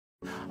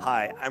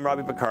Hi, I'm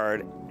Robbie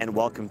Picard, and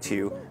welcome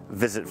to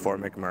Visit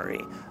Fort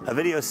McMurray, a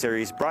video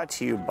series brought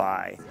to you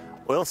by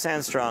Oil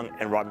Sandstrong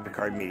and Robbie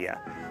Picard Media.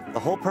 The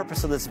whole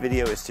purpose of this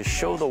video is to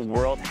show the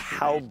world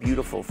how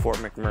beautiful Fort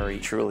McMurray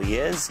truly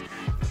is,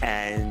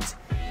 and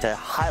to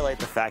highlight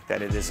the fact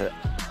that it is an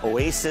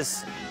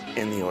oasis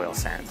in the oil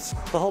sands.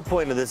 The whole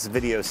point of this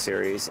video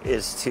series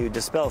is to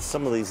dispel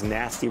some of these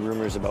nasty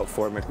rumors about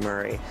Fort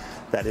McMurray,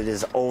 that it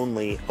is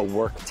only a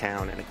work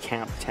town and a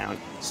camp town.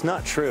 It's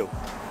not true.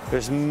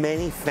 There's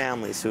many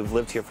families who have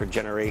lived here for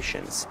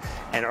generations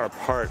and are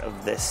part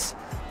of this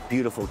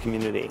beautiful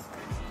community.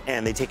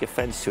 And they take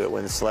offense to it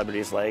when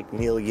celebrities like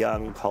Neil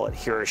Young call it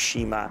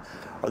Hiroshima,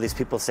 or these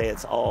people say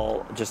it's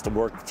all just a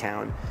work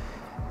town.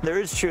 There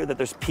is true that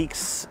there's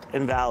peaks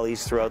and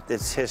valleys throughout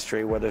this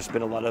history where there's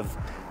been a lot of,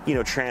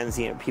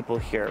 transient people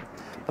here.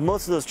 But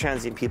most of those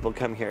transient people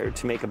come here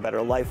to make a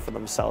better life for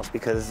themselves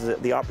because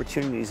the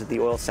opportunities that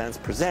the oil sands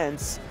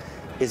presents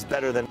is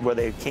better than where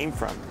they came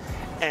from.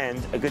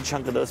 And a good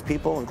chunk of those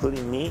people,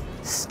 including me,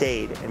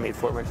 stayed and made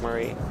Fort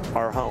McMurray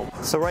our home.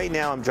 So right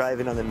now I'm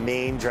driving on the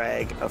main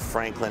drag of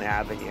Franklin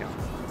Avenue.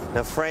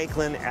 Now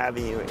Franklin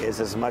Avenue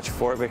is as much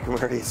Fort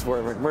McMurray as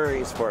Fort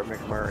McMurray is Fort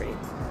McMurray.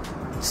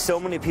 So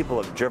many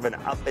people have driven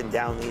up and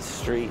down these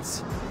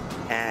streets,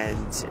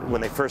 and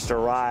when they first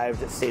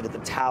arrived, stayed at the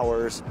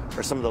towers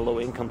or some of the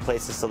low-income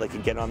places so they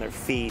could get on their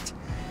feet,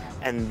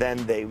 and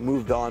then they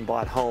moved on,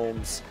 bought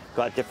homes,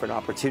 got different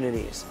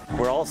opportunities.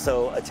 We're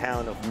also a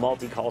town of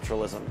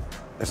multiculturalism.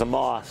 There's a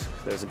mosque,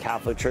 there's a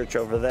Catholic church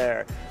over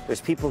there.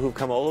 There's people who've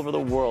come all over the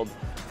world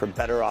for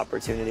better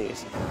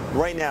opportunities.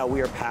 Right now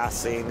we are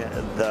passing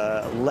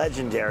the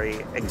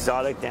legendary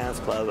exotic dance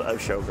club of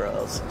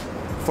Showgirls.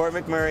 Fort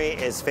McMurray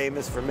is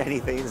famous for many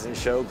things, and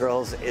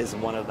Showgirls is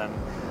one of them.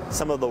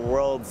 Some of the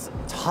world's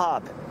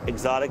top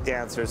exotic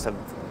dancers have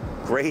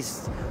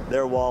graced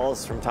their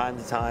walls from time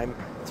to time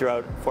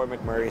throughout Fort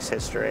McMurray's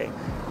history.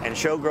 And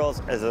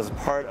Showgirls is as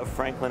part of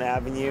Franklin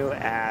Avenue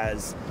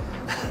as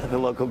the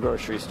local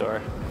grocery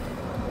store.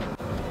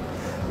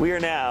 We are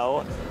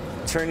now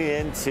turning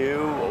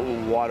into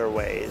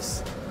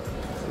Waterways.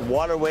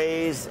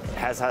 Waterways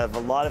has a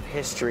lot of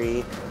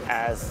history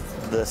as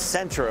the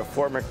center of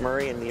Fort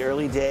McMurray in the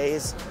early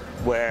days,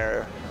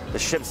 where the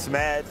ships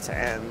met,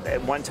 and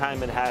at one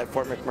time it had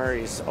Fort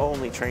McMurray's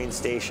only train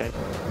station.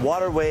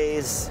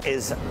 Waterways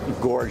is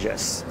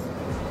gorgeous.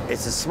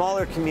 It's a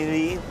smaller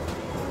community,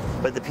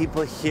 but the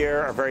people here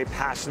are very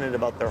passionate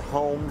about their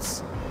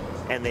homes,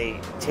 and they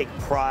take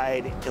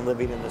pride in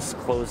living in this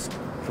close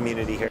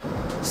community here.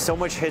 So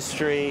much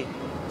history,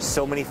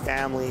 so many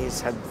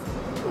families have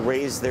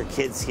raised their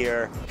kids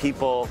here,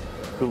 people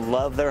who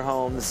love their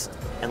homes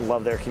and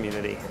love their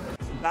community.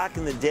 Back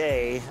in the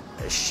day,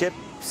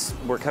 ships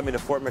were coming to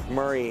Fort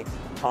McMurray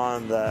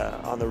on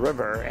the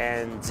river,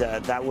 and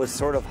that was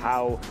sort of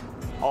how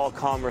all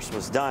commerce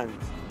was done.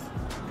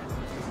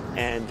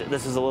 And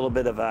this is a little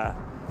bit of a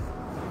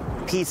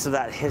piece of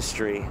that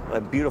history, a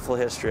beautiful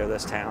history of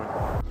this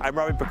town. I'm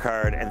Robbie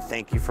Picard, and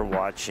thank you for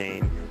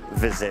watching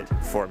Visit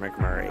Fort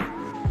McMurray,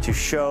 to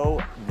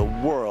show the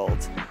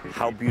world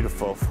how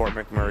beautiful Fort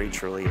McMurray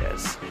truly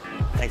is.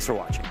 Thanks for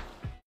watching.